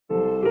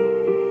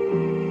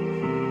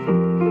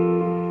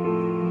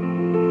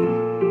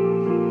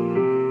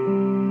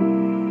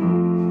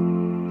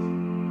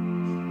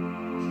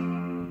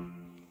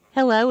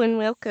Hello and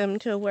welcome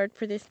to A Word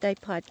for This Day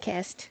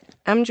podcast.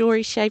 I'm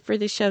Jory Schaefer,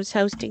 the show's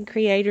host and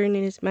creator, and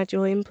it is my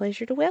joy and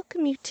pleasure to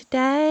welcome you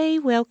today.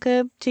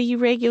 Welcome to you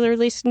regular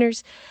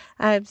listeners.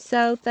 I'm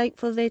so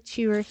thankful that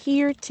you are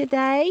here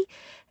today.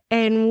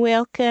 And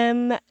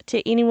welcome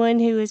to anyone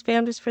who has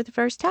found us for the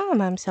first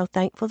time. I'm so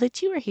thankful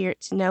that you are here.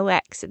 It's no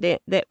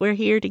accident that we're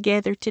here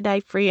together today,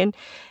 friend.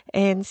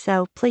 And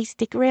so please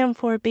stick around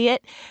for a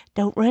bit.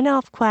 Don't run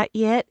off quite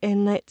yet.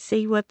 And let's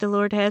see what the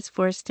Lord has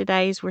for us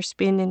today as we're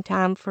spending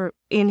time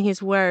in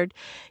His Word.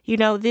 You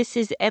know, this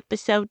is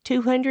episode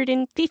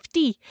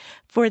 250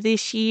 for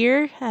this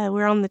year.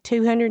 We're on the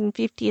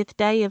 250th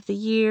day of the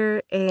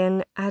year.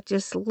 And I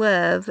just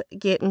love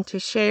getting to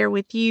share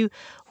with you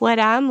what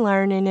I'm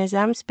learning as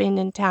I'm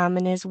spending time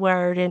in His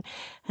Word.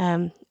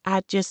 And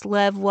I just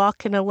love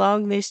walking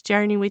along this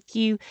journey with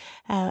you.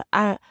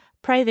 I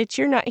pray that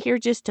you're not here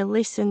just to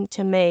listen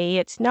to me.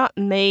 It's not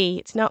me.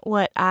 It's not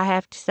what I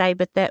have to say,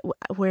 but that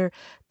we're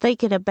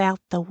thinking about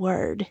the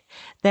Word,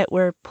 that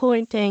we're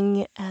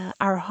pointing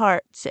our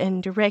hearts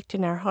and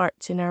directing our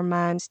hearts and our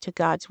minds to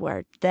God's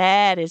Word.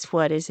 That is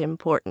what is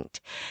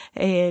important.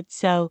 And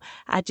so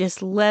I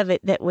just love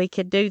it that we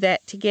could do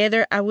that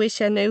together. I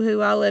wish I knew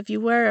who all of you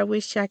were. I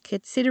wish I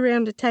could sit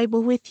around a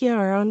table with you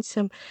or on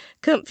some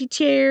comfy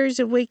chairs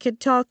and we could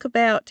talk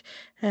about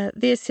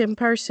this in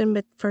person,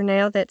 but for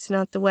now, that's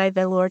not the way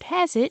the Lord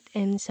has it,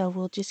 and so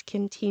we'll just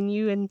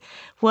continue in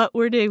what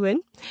we're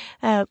doing.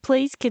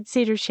 Please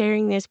consider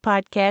sharing this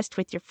podcast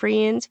with your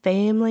friends,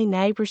 family,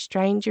 neighbors,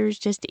 strangers,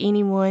 just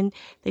anyone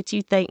that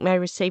you think may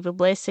receive a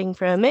blessing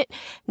from it.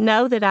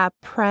 Know that I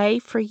pray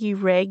for you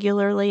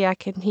regularly. I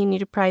continue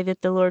to pray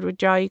that the Lord would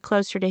draw you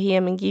closer to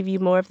Him and give you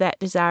more of that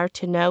desire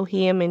to know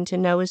Him and to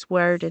know His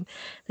Word, and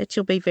that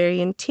you'll be very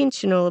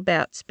intentional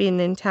about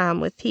spending time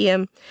with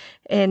Him.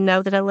 And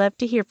know that I love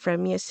to hear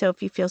from you. So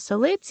if you feel so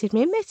led, send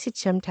me a message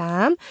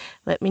sometime.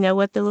 Let me know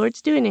what the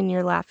Lord's doing in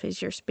your life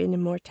as you're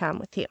spending more time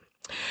with Him.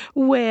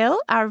 Well,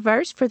 our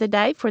verse for the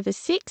day, for the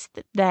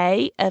 6th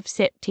day of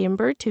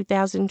September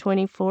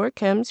 2024,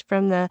 comes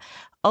from the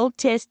Old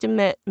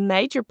Testament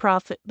major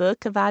prophet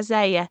book of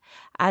Isaiah,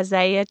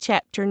 Isaiah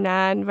chapter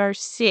 9,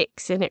 verse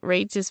 6, and it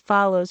reads as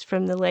follows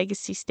from the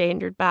Legacy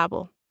Standard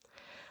Bible.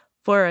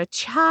 For a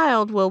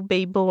child will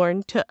be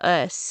born to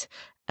us,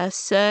 a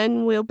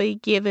son will be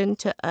given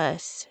to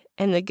us,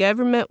 and the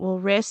government will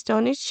rest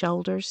on his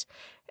shoulders,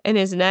 and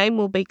his name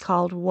will be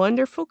called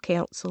Wonderful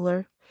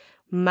Counselor,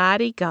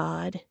 Mighty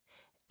God,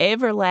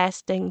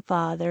 Everlasting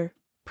Father,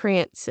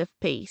 Prince of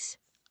Peace.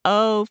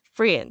 Oh,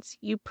 friends,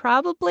 you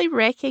probably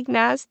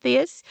recognize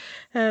this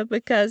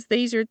because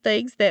these are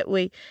things that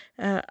we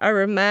are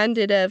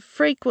reminded of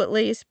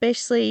frequently,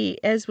 especially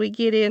as we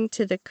get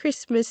into the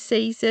Christmas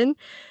season.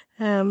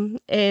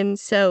 And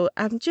so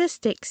I'm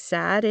just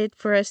excited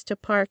for us to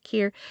park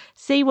here,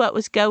 see what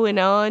was going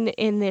on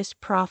in this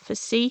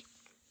prophecy,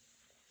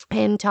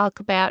 and talk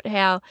about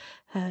how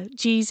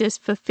Jesus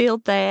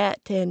fulfilled that.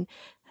 And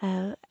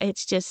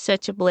it's just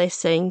such a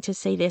blessing to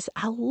see this.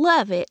 I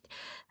love it.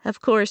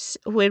 Of course,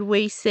 when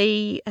we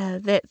see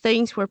that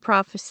things were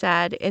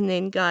prophesied and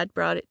then God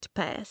brought it to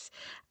pass.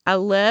 I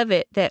love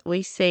it that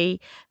we see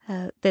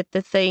that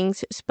the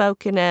things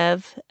spoken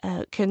of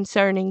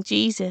concerning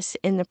Jesus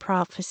in the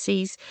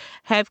prophecies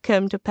have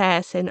come to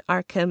pass and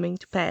are coming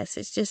to pass.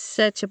 It's just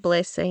such a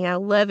blessing. I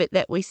love it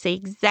that we see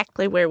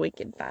exactly where we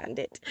can find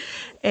it.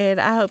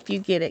 And I hope you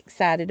get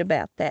excited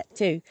about that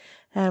too.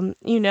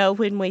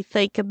 When we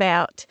think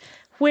about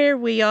where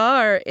we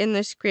are in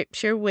the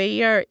scripture,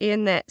 we are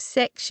in that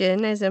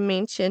section, as I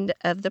mentioned,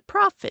 of the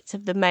prophets,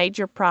 of the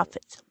major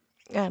prophets.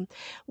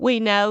 We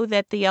know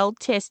that the Old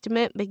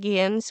Testament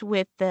begins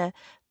with the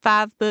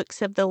 5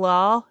 books of the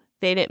law,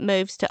 then it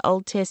moves to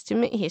Old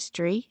Testament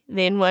history,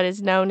 then what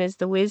is known as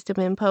the wisdom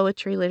and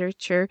poetry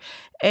literature,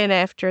 and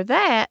after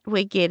that,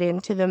 we get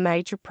into the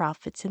major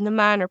prophets and the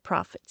minor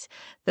prophets.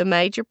 The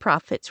major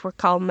prophets were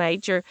called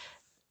major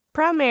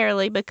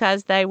primarily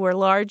because they were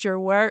larger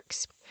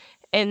works,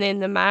 and then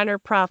the minor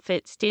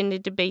prophets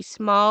tended to be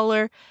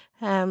smaller.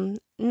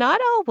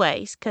 Not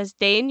always, because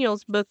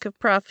Daniel's book of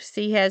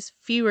prophecy has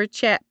fewer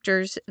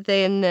chapters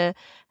than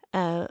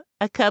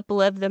a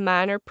couple of the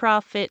minor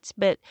prophets,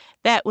 but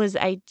that was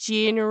a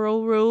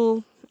general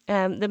rule.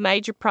 The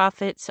major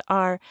prophets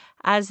are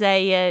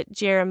Isaiah,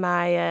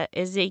 Jeremiah,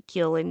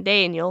 Ezekiel, and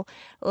Daniel.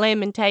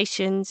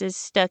 Lamentations is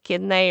stuck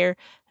in there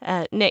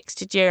next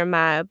to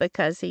Jeremiah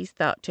because he's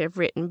thought to have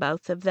written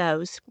both of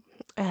those.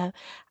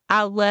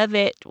 I love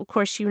it. Of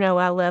course,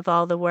 I love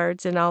all the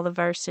words and all the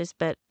verses,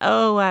 but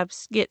I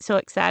get so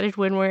excited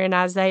when we're in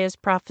Isaiah's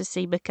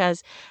prophecy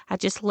because I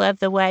just love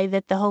the way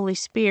that the Holy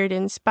Spirit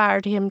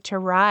inspired him to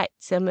write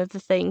some of the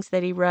things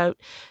that he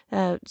wrote.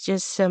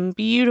 Just some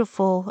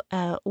beautiful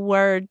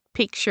word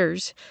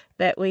pictures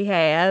that we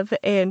have,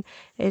 and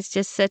it's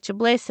just such a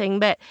blessing.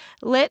 But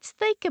let's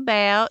think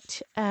about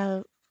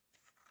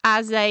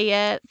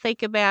Isaiah,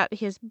 think about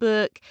his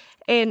book,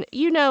 and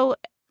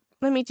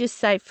let me just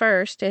say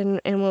first,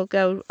 and we'll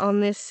go on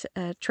this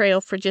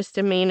trail for just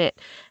a minute,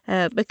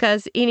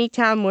 because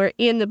anytime we're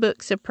in the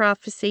books of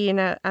prophecy,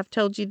 and I've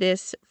told you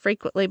this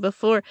frequently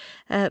before,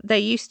 they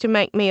used to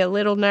make me a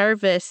little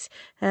nervous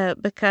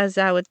because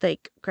I would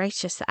think,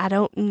 gracious, I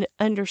don't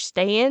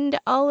understand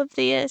all of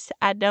this.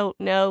 I don't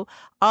know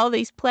all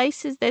these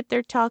places that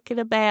they're talking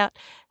about.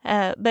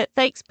 But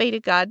thanks be to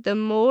God, the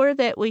more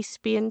that we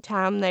spend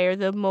time there,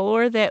 the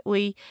more that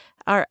we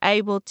are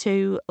able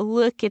to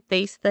look at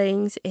these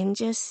things and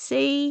just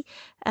see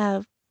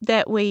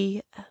that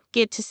we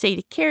get to see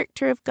the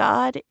character of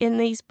God in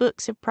these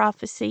books of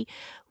prophecy.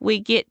 We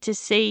get to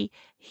see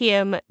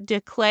Him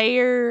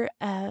declare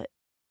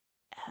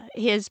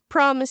His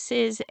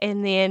promises,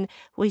 and then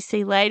we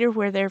see later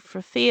where they're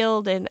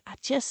fulfilled, and I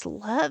just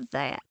love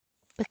that.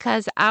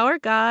 Because our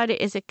God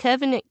is a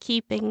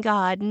covenant-keeping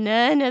God.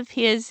 None of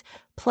His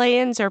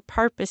plans or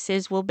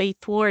purposes will be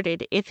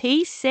thwarted. If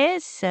He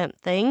says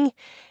something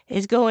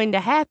is going to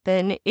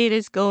happen, it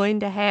is going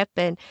to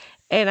happen.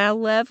 And I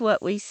love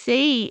what we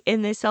see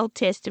in this Old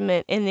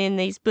Testament and in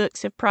these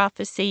books of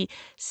prophecy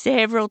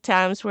several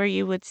times where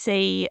you would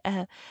see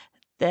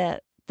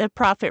the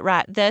prophet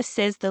write, "Thus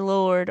says the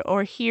Lord,"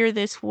 or "Hear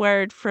this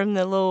word from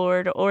the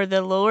Lord," or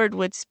the Lord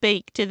would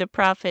speak to the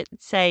prophet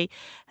and say,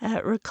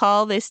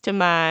 "Recall this to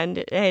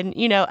mind." And,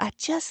 I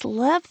just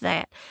love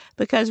that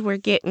because we're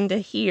getting to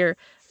hear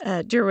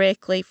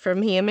directly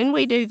from Him. And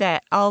we do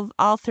that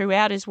all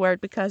throughout His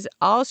Word because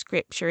all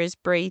Scripture is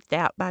breathed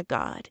out by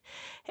God.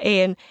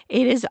 And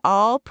it is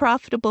all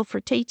profitable for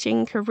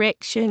teaching,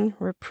 correction,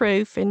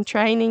 reproof, and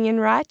training in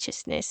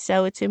righteousness.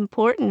 So it's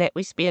important that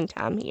we spend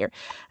time here.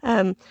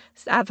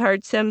 I've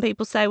heard some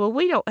people say, well,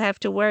 we don't have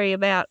to worry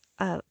about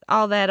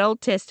all that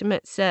Old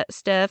Testament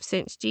stuff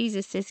since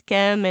Jesus has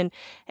come and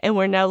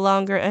we're no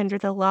longer under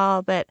the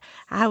law. But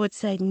I would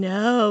say,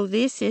 no,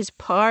 this is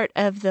part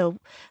of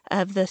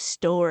the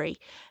story.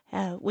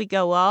 We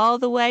go all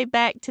the way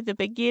back to the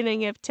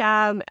beginning of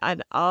time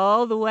and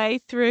all the way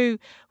through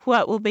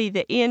what will be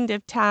the end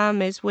of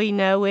time as we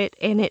know it.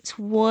 And it's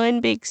one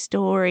big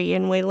story,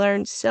 and we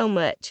learn so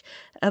much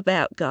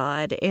about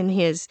God and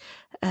His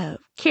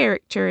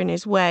character and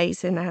His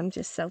ways, and I'm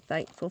just so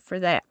thankful for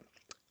that.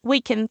 We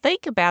can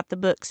think about the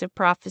books of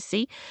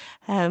prophecy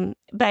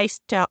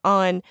based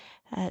on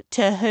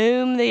to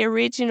whom the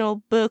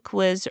original book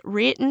was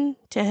written,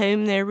 to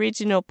whom the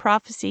original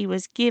prophecy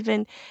was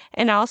given,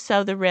 and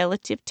also the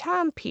relative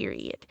time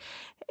period.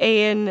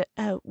 And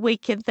we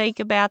can think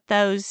about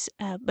those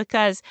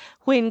because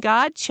when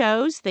God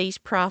chose these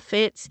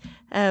prophets,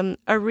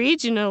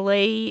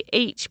 originally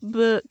each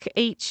book,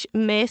 each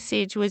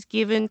message was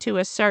given to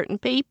a certain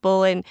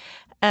people, and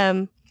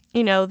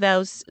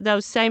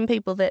those same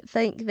people that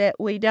think that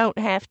we don't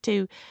have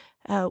to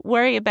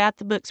worry about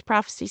the book's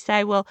prophecy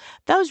say, well,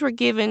 those were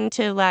given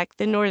to like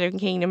the northern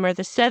kingdom or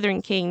the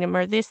southern kingdom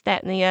or this,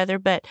 that, and the other.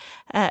 But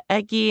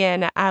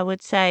again, I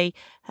would say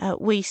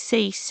we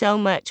see so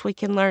much, we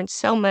can learn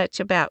so much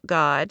about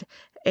God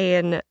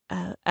and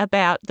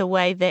about the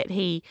way that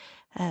He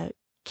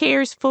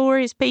cares for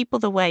His people,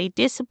 the way He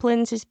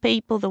disciplines His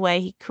people, the way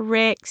He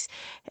corrects,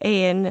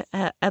 and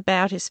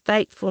about His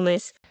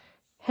faithfulness.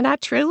 And I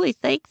truly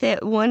think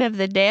that one of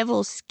the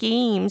devil's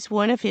schemes,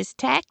 one of his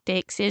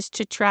tactics, is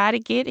to try to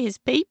get his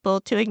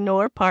people to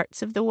ignore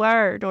parts of the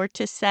Word or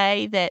to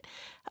say that,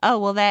 oh,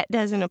 well, that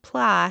doesn't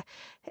apply.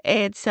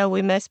 And so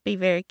we must be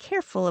very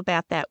careful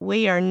about that.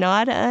 We are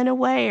not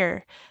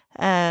unaware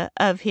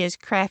of his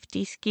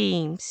crafty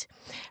schemes.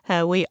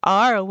 We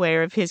are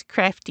aware of his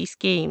crafty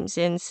schemes.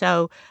 And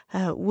so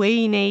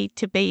we need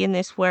to be in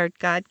this Word.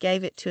 God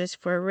gave it to us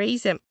for a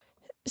reason.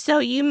 So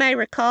you may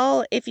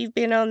recall, if you've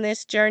been on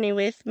this journey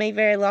with me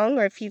very long,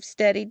 or if you've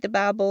studied the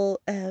Bible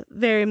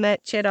very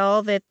much at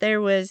all, that there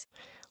was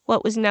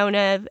what was known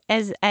of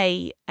as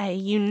a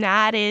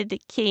united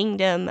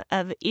kingdom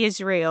of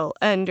Israel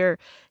under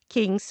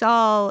King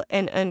Saul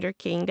and under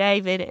King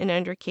David and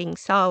under King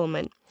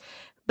Solomon.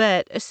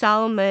 But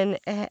Solomon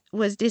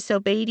was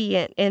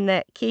disobedient, and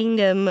that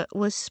kingdom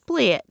was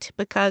split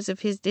because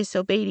of his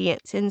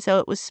disobedience. And so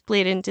it was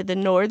split into the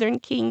northern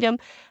kingdom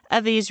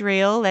of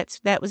Israel.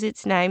 That was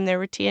its name. There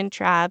were 10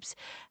 tribes.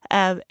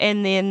 And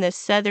then the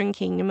southern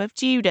kingdom of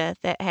Judah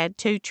that had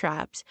 2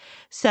 tribes.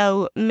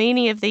 So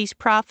many of these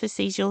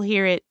prophecies, you'll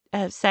hear it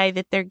say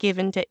that they're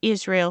given to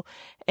Israel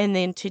and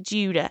then to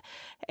Judah.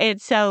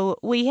 And so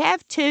we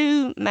have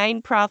 2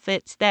 main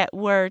prophets that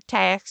were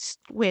tasked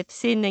with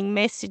sending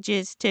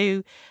messages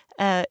to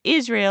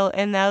Israel,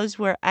 and those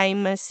were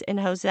Amos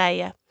and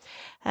Hosea.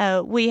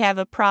 We have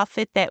a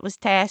prophet that was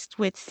tasked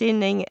with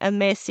sending a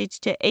message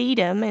to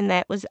Edom, and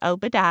that was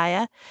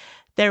Obadiah.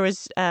 There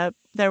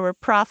were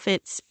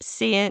prophets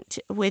sent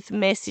with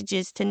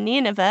messages to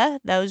Nineveh.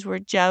 Those were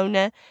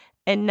Jonah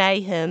and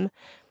Nahum.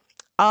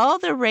 All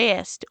the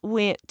rest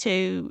went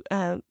to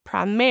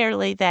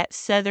primarily that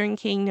southern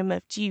kingdom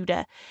of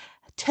Judah.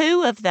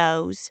 2 of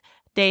those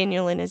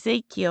Daniel and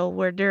Ezekiel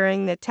were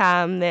during the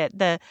time that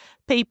the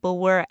people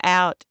were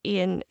out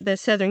in the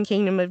southern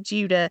kingdom of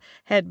Judah,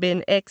 had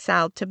been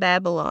exiled to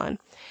Babylon.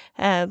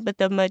 But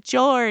the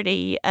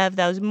majority of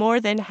those, more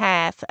than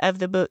half of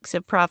the books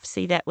of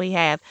prophecy that we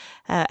have,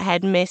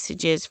 had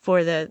messages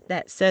for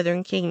that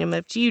southern kingdom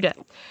of Judah.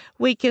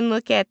 We can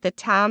look at the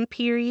time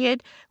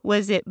period.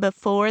 Was it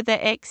before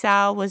the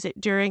exile? Was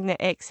it during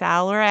the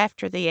exile or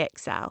after the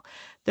exile?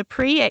 The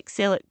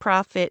pre-exilic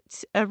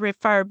prophets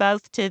refer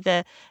both to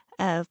the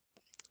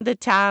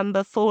time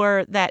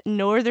before that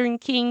northern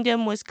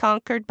kingdom was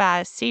conquered by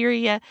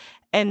Assyria,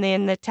 and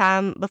then the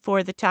time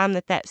before the time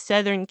that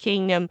southern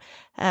kingdom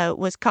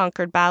was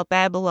conquered by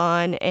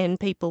Babylon and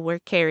people were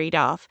carried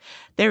off.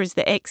 There was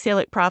the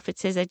exilic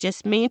prophets, as I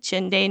just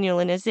mentioned, Daniel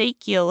and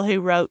Ezekiel, who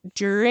wrote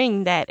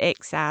during that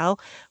exile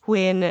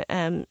when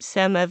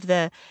some of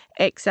the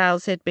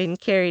exiles had been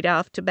carried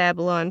off to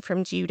Babylon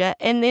from Judah.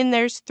 And then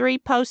there's 3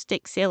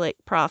 post-exilic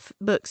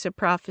books of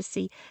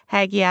prophecy,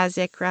 Haggai,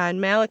 Zechariah,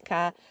 and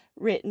Malachi,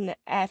 written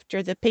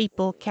after the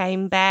people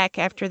came back,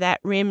 after that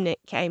remnant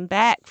came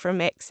back from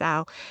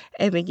exile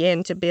and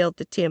began to build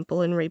the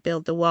temple and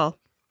rebuild the wall.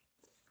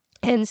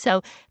 And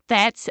so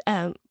that's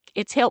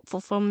it's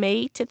helpful for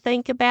me to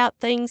think about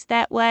things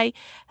that way,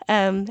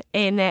 and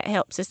that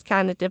helps us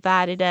kind of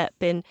divide it up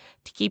and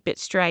to keep it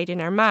straight in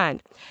our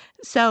mind.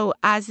 So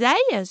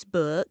Isaiah's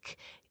book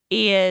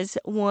is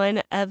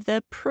one of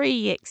the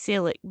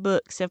pre-exilic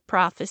books of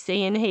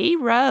prophecy, and he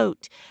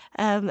wrote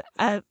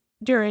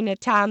during a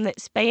time that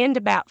spanned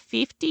about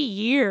 50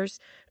 years.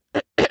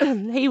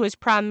 He was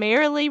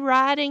primarily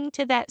writing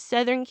to that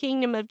southern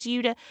kingdom of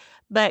Judah,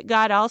 but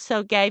God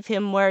also gave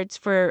him words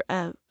for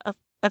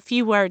a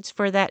few words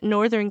for that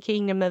northern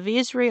kingdom of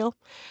Israel.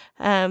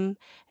 And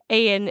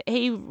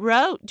he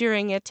wrote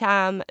during a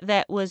time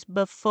that was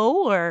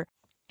before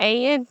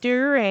and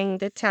during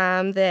the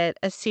time that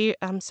the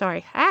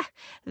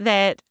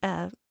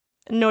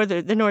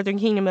northern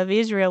kingdom of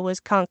Israel was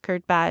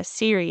conquered by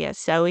Assyria.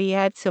 So he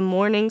had some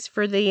warnings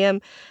for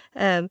them,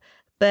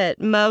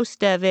 but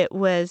most of it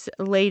was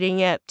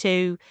leading up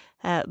to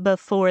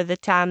before the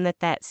time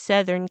that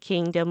southern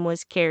kingdom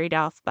was carried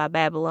off by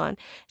Babylon.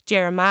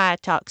 Jeremiah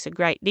talks a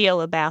great deal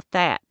about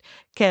that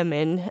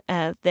coming,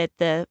 that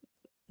the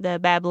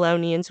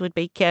Babylonians would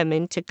be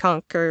coming to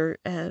conquer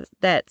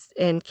that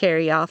and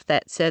carry off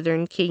that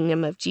southern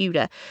kingdom of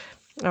Judah,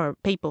 or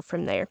people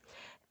from there.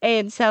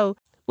 And so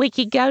we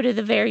could go to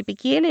the very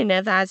beginning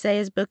of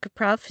Isaiah's book of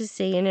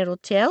prophecy, and it'll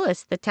tell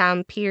us the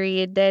time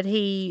period that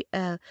he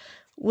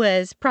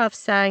was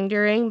prophesying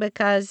during,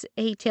 because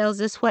he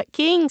tells us what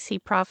kings he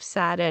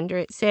prophesied under.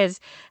 It says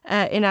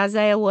in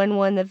Isaiah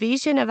 1:1, the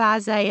vision of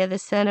Isaiah the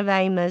son of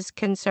Amos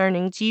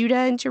concerning Judah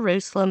and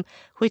Jerusalem,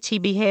 which he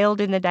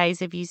beheld in the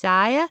days of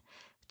Uzziah,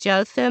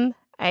 Jotham,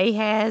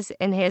 Ahaz,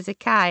 and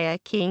Hezekiah,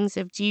 kings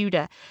of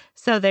Judah.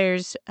 So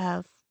there's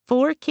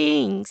 4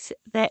 kings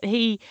that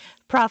he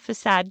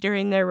prophesied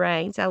during their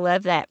reigns. I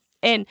love that.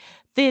 And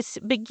this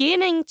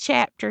beginning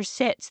chapter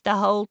sets the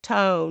whole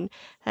tone,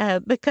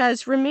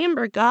 because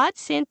remember, God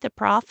sent the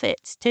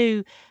prophets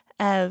to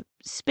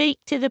speak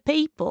to the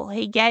people.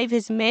 He gave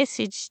his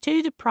message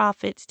to the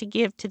prophets to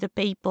give to the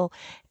people.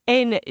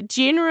 And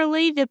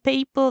generally, the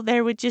people,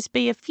 there would just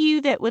be a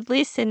few that would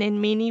listen and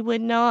many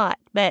would not.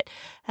 But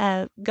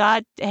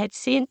God had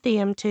sent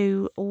them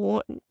to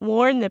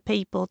warn the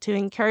people, to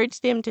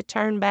encourage them to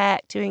turn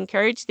back, to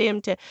encourage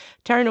them to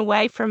turn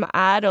away from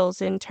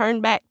idols and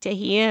turn back to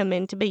him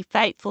and to be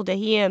faithful to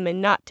him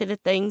and not to the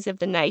things of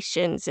the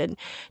nations, and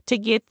to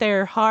get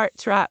their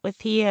hearts right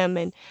with him.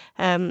 And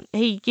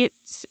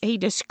he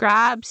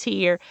describes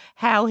here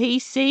how he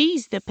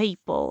sees the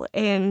people.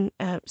 And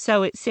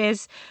so it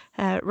says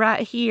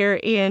right here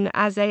in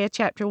Isaiah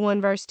chapter 1,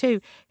 verse 2,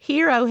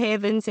 hear, O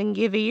heavens, and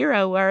give ear,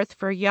 O earth,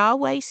 for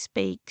Yahweh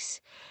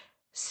speaks.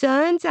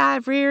 Sons I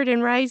have reared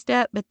and raised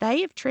up, but they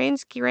have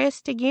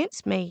transgressed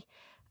against me.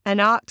 An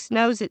ox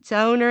knows its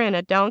owner, and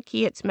a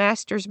donkey its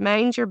master's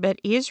manger, but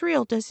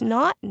Israel does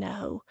not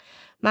know.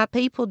 My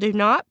people do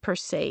not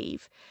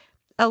perceive.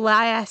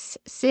 Alas,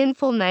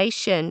 sinful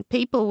nation,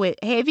 people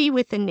heavy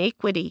with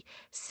iniquity,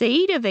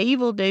 seed of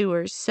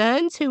evildoers,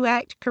 sons who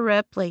act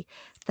corruptly.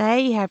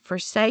 They have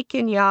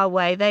forsaken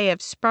Yahweh. They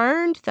have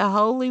spurned the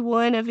Holy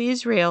One of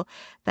Israel.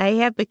 They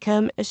have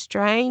become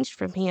estranged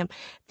from him.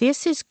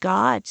 This is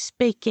God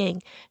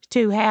speaking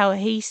to how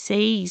he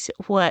sees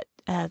what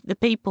the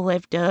people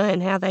have done,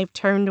 how they've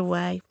turned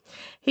away.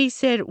 He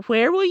said,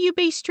 where will you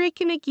be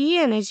stricken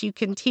again as you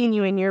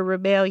continue in your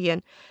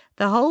rebellion?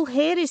 The whole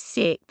head is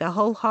sick, the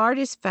whole heart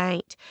is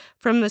faint.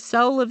 From the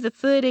sole of the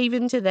foot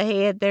even to the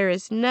head, there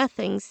is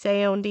nothing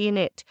sound in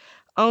it,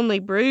 only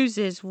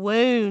bruises,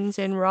 wounds,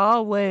 and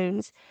raw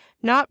wounds,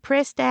 not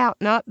pressed out,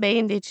 not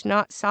bandaged,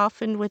 not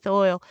softened with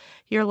oil.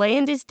 Your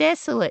land is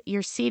desolate,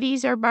 your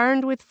cities are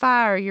burned with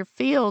fire, your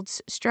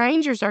fields,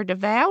 strangers are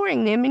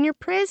devouring them in your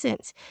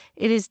presence.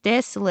 It is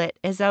desolate,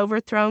 as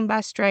overthrown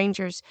by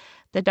strangers.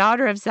 The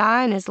daughter of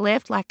Zion is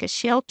left like a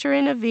shelter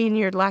in a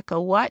vineyard, like a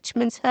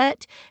watchman's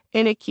hut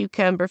in a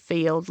cucumber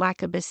field,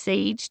 like a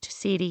besieged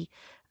city.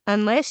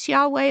 Unless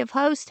Yahweh of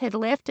hosts had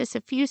left us a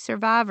few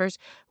survivors,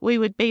 we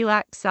would be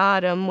like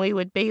Sodom, we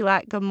would be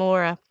like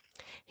Gomorrah.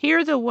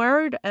 Hear the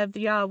word of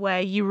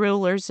Yahweh, you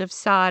rulers of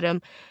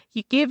Sodom.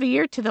 You give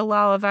ear to the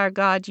law of our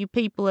God, you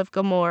people of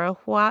Gomorrah.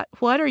 What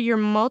are your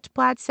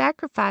multiplied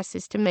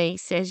sacrifices to me,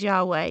 says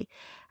Yahweh?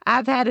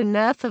 I've had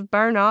enough of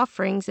burnt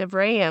offerings of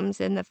rams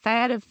and the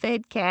fat of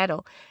fed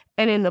cattle,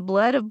 and in the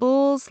blood of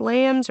bulls,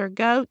 lambs, or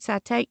goats I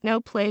take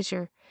no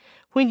pleasure.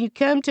 When you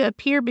come to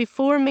appear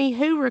before me,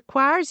 who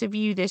requires of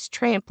you this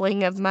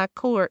trampling of my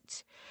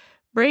courts?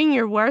 Bring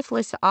your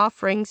worthless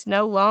offerings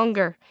no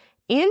longer.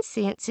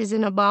 Incense is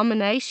an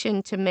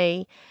abomination to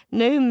me.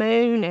 New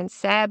moon and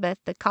Sabbath,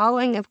 the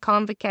calling of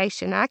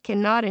convocation. I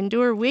cannot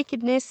endure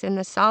wickedness in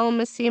the solemn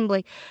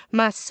assembly.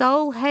 My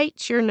soul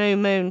hates your new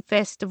moon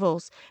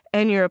festivals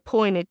and your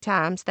appointed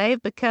times. They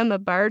have become a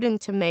burden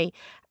to me.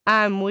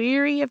 I am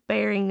weary of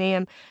bearing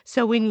them.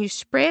 So when you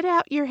spread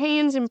out your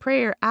hands in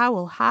prayer, I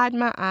will hide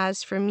my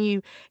eyes from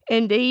you.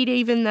 Indeed,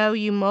 even though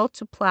you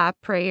multiply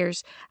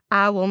prayers,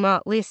 I will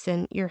not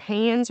listen. Your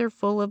hands are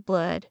full of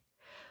blood.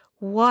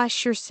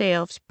 Wash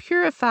yourselves,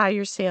 purify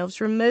yourselves,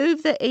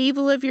 remove the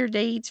evil of your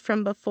deeds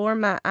from before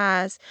my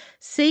eyes.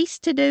 Cease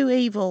to do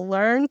evil,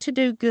 learn to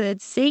do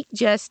good, seek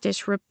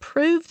justice,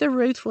 reprove the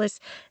ruthless,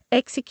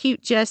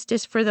 execute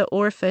justice for the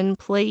orphan,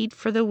 plead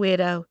for the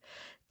widow.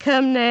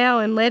 Come now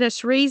and let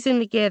us reason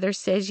together,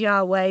 says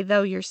Yahweh.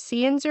 Though your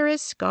sins are as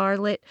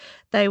scarlet,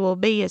 they will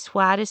be as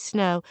white as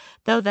snow.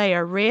 Though they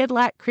are red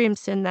like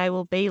crimson, they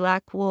will be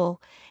like wool.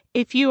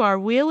 If you are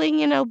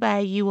willing and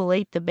obey, you will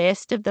eat the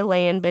best of the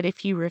land. But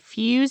if you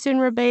refuse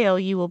and rebel,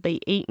 you will be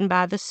eaten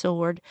by the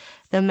sword.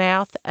 The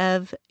mouth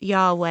of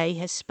Yahweh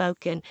has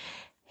spoken.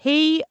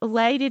 He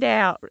laid it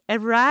out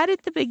right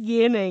at the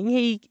beginning.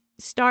 He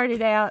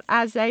started out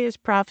Isaiah's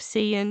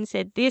prophecy and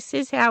said, this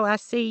is how I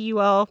see you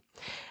all.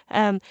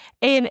 And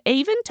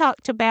even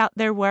talked about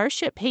their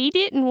worship. He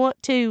didn't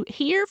want to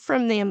hear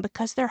from them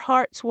because their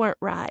hearts weren't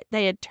right.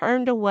 They had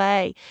turned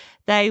away.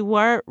 They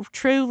weren't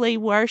truly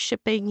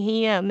worshiping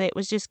him. It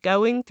was just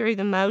going through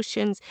the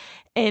motions.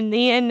 And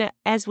then,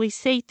 as we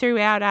see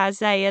throughout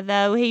Isaiah,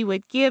 though, he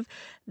would give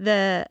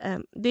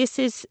this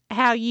is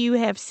how you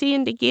have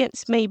sinned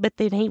against me, but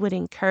then he would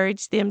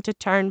encourage them to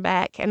turn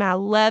back. And I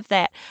love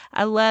that.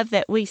 I love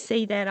that we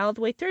see that all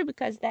the way through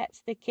because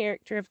that's the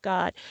character of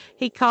God.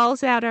 He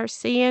calls out our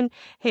sin.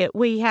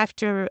 We have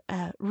to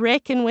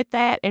reckon with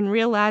that and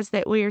realize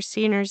that we are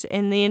sinners.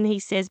 And then he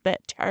says,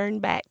 but turn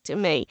back to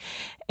me.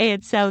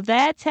 And so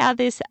that's how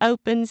this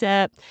opens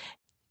up.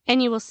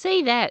 And you will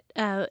see that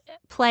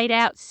played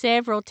out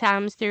several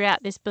times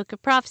throughout this book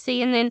of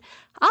prophecy. And then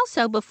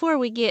also, before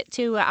we get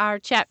to our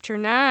chapter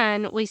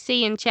 9, we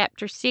see in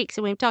chapter 6,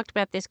 and we've talked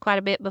about this quite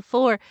a bit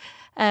before,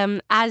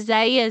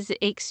 Isaiah's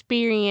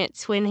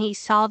experience when he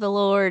saw the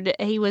Lord.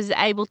 He was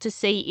able to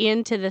see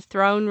into the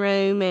throne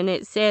room, and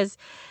it says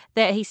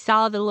that he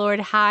saw the Lord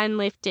high and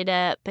lifted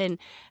up, and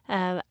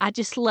I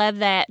just love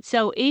that.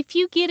 So if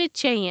you get a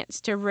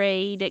chance to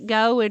read,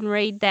 go and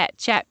read that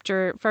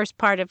chapter, first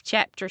part of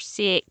chapter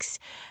 6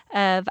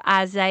 of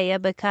Isaiah,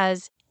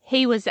 because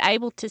he was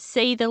able to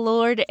see the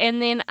Lord.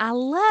 And then I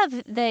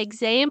love the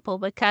example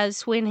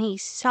because when he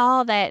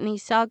saw that and he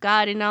saw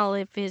God in all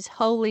of his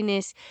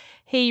holiness,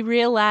 he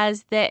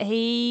realized that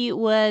he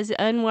was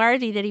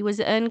unworthy, that he was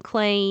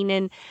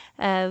unclean,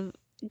 and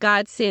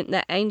God sent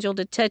the angel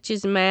to touch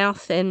his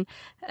mouth, and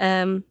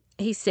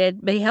he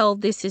said,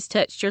 behold, this has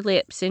touched your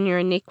lips, and your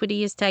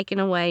iniquity is taken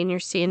away, and your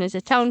sin is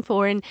atoned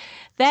for. And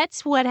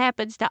that's what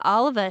happens to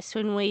all of us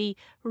when we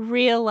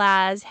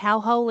realize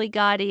how holy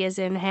God is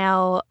and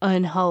how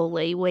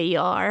unholy we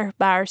are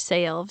by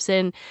ourselves.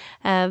 And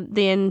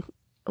then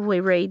we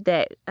read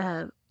that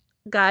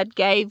God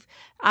gave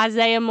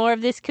Isaiah more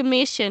of this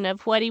commission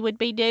of what he would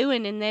be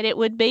doing, and that it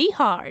would be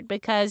hard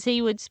because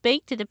he would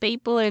speak to the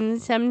people, and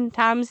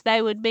sometimes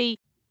they would be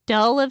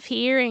dull of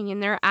hearing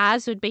and their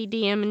eyes would be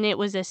dim, and it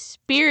was a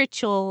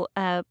spiritual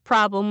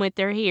problem with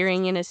their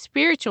hearing and a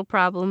spiritual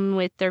problem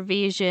with their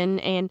vision.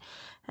 And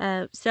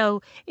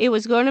so it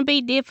was going to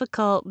be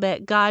difficult,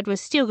 but God was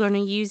still going to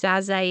use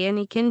Isaiah, and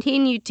he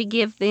continued to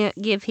give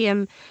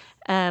him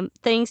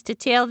things to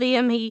tell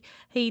them.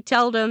 He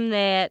told them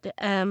that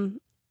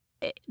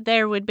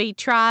there would be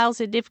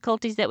trials and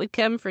difficulties that would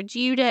come for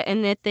Judah,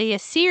 and that the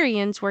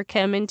Assyrians were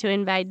coming to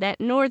invade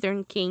that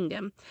northern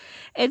kingdom.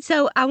 And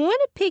so I want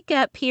to pick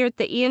up here at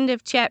the end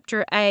of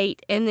chapter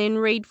 8 and then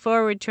read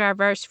forward to our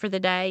verse for the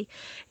day.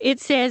 It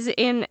says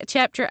in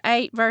chapter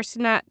 8, verse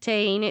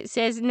 19, it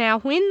says, now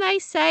when they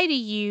say to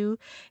you,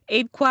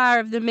 inquire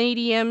of the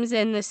mediums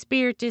and the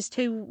spiritists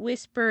who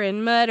whisper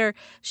and mutter,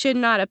 should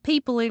not a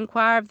people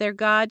inquire of their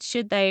gods?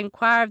 Should they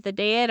inquire of the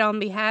dead on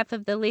behalf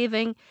of the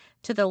living?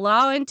 To the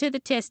law and to the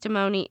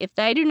testimony, if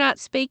they do not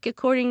speak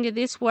according to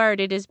this word,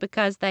 it is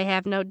because they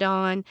have no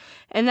dawn.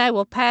 And they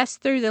will pass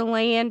through the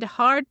land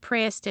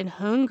hard-pressed and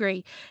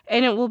hungry.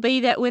 And it will be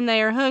that when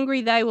they are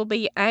hungry, they will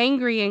be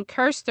angry and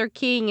curse their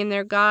king and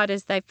their God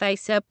as they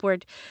face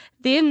upward.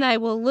 Then they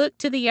will look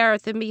to the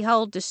earth and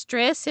behold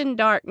distress and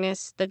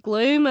darkness, the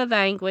gloom of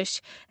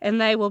anguish, and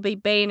they will be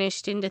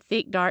banished into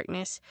thick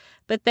darkness.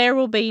 But there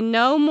will be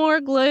no more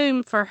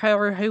gloom for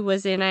her who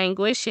was in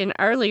anguish. In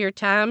earlier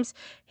times,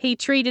 he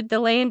treated the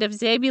land of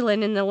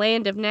Zebulun and the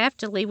land of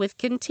Naphtali with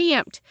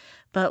contempt.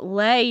 But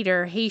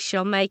later he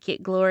shall make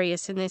it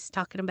glorious, and this is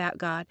talking about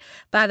God,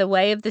 by the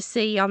way of the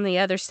sea on the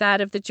other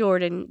side of the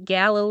Jordan,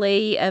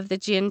 Galilee of the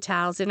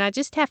Gentiles. And I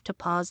just have to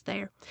pause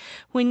there.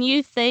 When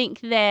you think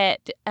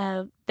that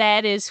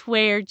that is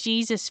where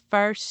Jesus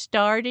first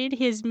started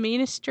his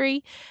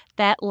ministry,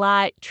 that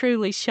light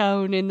truly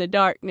shone in the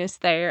darkness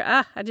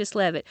there. I just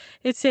love it.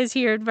 It says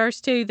here in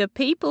verse 2, the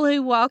people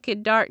who walk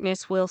in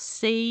darkness will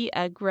see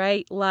a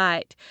great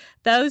light.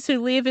 Those who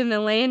live in the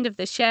land of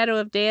the shadow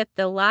of death,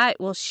 the light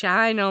will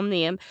shine on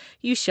them.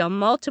 You shall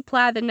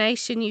multiply the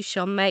nation. You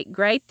shall make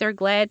great their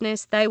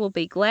gladness. They will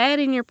be glad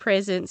in your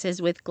presence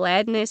as with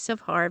gladness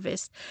of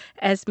harvest.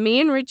 As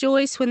men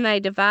rejoice when they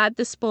divide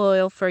the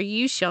spoil, for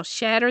you shall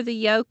shatter the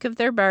yoke of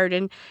their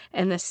burden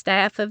and the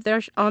staff of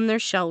on their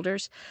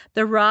shoulders,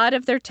 the rod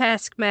of their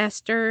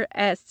taskmaster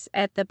as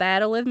at the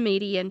battle of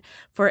Midian.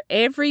 For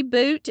every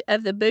boot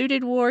of the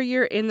booted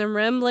warrior in the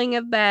rumbling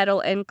of battle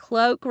and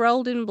cloak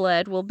rolled in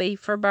blood will be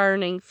for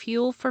burning,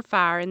 fuel for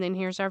fire. And then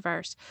here's our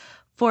verse.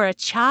 For a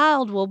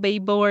child will be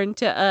born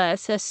to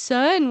us, a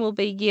son will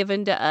be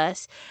given to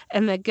us,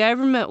 and the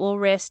government will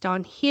rest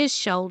on his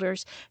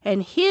shoulders,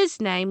 and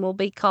his name will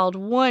be called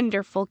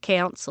Wonderful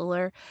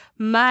Counselor,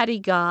 Mighty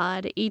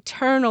God,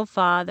 Eternal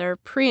Father,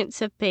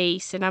 Prince of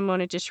Peace. And I'm going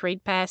to just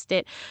read past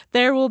it.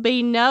 There will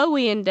be no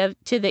end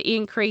to the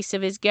increase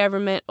of his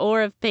government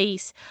or of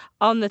peace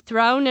on the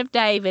throne of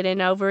David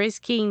and over his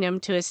kingdom,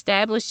 to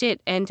establish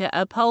it and to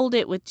uphold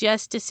it with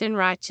justice and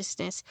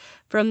righteousness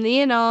from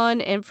then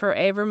on and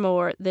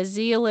forevermore. The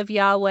zeal of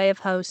Yahweh of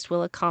hosts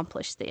will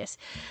accomplish this.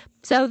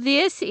 So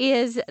this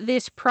is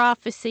this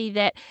prophecy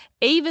that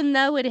even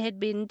though it had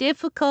been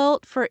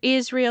difficult for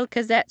Israel,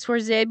 because that's where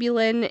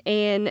Zebulun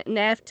and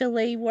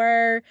Naphtali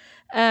were,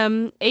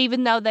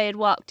 even though they had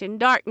walked in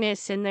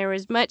darkness and there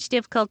was much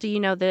difficulty,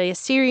 the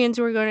Assyrians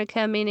were going to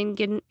come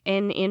in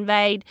and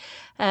invade,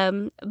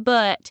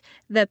 but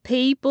the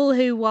people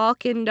who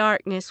walk in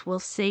darkness will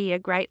see a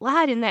great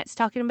light, and that's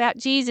talking about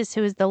Jesus,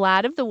 who is the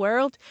light of the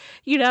world.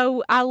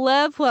 I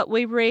love what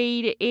we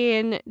read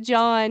in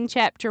John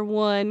chapter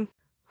 1,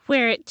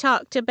 where it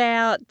talked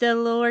about the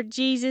Lord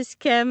Jesus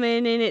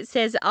coming, and it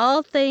says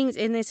all things,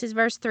 and this is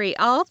verse 3,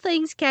 all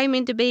things came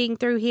into being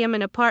through him,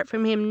 and apart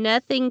from him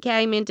nothing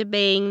came into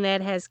being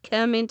that has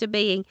come into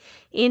being.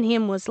 In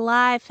him was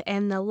life,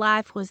 and the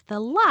life was the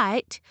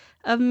light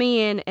of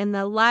men, and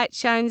the light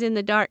shines in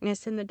the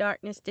darkness, and the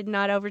darkness did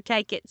not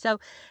overtake it. So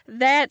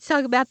that's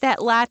talking about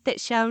that light that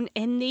shone,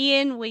 and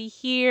then we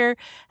hear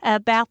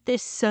about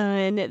this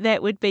son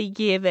that would be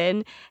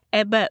given,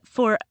 but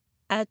for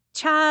a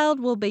child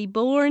will be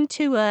born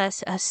to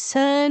us, a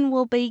son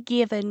will be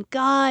given.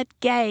 God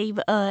gave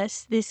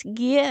us this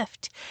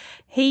gift.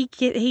 He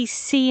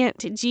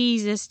sent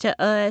Jesus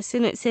to us,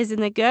 and it says,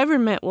 and the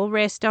government will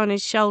rest on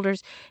his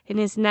shoulders, and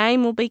his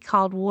name will be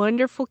called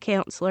Wonderful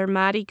Counselor,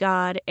 Mighty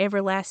God,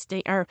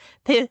 Everlasting, or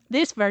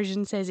this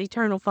version says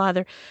Eternal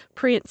Father,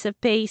 Prince of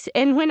Peace.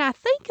 And when I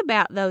think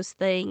about those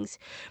things,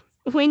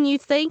 when you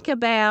think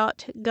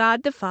about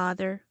God the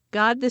Father,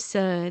 God the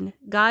Son,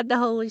 God the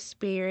Holy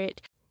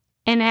Spirit,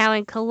 and how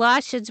in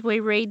Colossians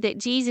we read that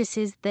Jesus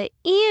is the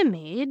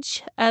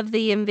image of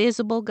the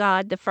invisible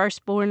God, the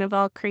firstborn of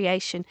all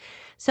creation.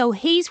 So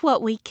he's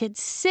what we could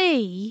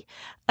see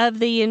of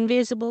the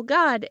invisible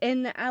God.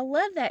 And I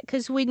love that,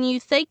 because when you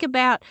think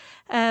about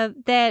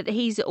that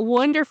he's a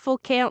Wonderful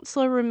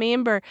Counselor,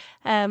 remember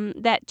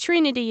that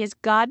Trinity is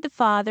God the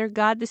Father,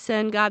 God the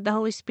Son, God the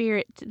Holy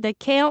Spirit. The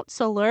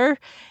Counselor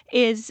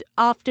is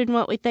often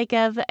what we think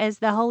of as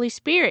the Holy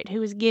Spirit,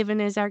 who is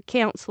given as our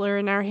counselor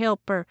and our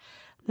helper.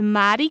 The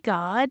mighty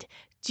God,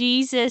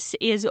 Jesus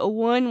is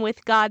one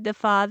with God the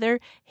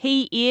Father.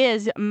 He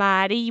is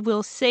mighty.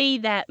 We'll see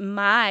that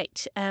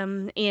might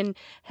in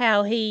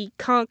how he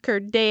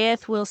conquered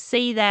death. We'll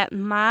see that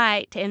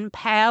might and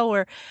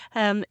power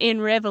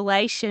in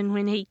Revelation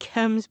when he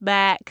comes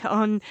back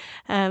on,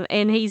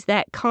 and he's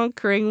that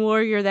conquering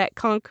warrior, that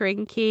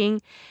conquering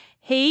king.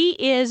 He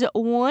is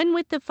one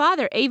with the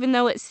Father, even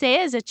though it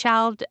says a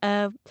child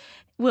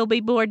will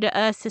be born to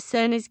us, a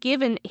son is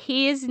given.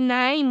 His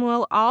name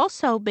will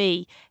also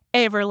be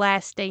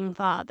Everlasting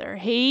Father.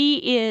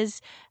 He is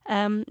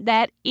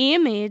that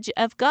image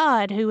of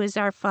God who is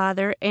our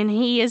Father, and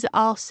he is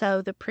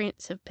also the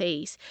Prince of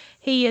Peace.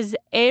 He is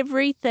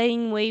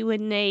everything we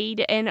would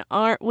need, and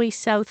aren't we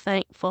so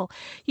thankful?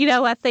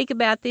 I think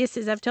about this,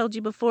 as I've told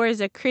you before,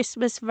 as a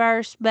Christmas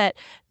verse, but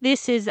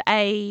this is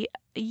a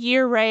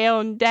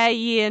year-round,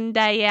 day in,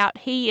 day out.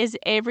 He is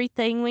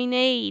everything we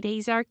need.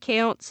 He's our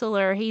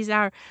counselor. He's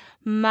our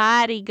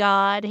mighty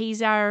God.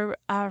 He's our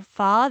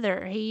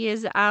Father. He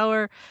is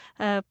our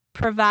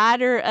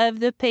provider of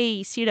the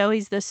peace.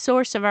 He's the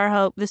source of our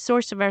hope, the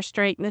source of our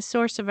strength, the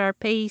source of our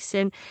peace,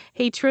 and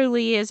he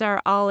truly is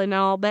our all in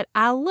all. But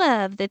I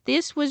love that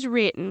this was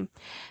written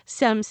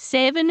some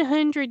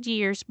 700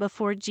 years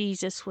before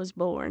Jesus was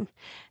born.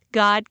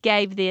 God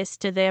gave this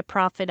to the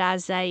prophet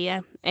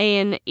Isaiah.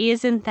 And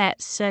isn't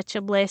that such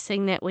a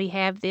blessing that we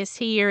have this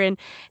here,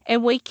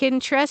 and we can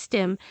trust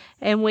him,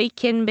 and we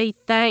can be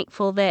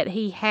thankful that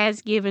he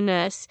has given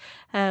us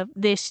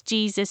this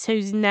Jesus,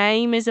 whose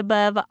name is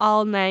above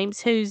all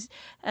names, whose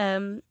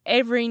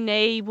every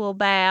knee will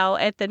bow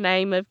at the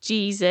name of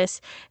Jesus,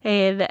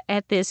 and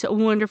at this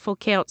wonderful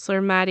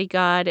Counselor, mighty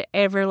God,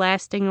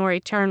 everlasting or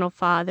eternal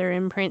Father,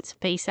 and Prince of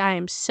Peace. I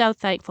am so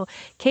thankful.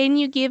 Can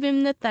you give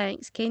him the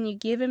thanks? Can you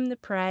give him the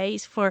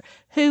praise for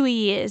who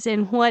he is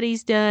and what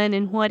he's done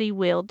and what he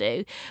will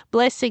do?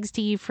 Blessings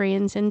to you,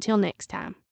 friends. Until next time.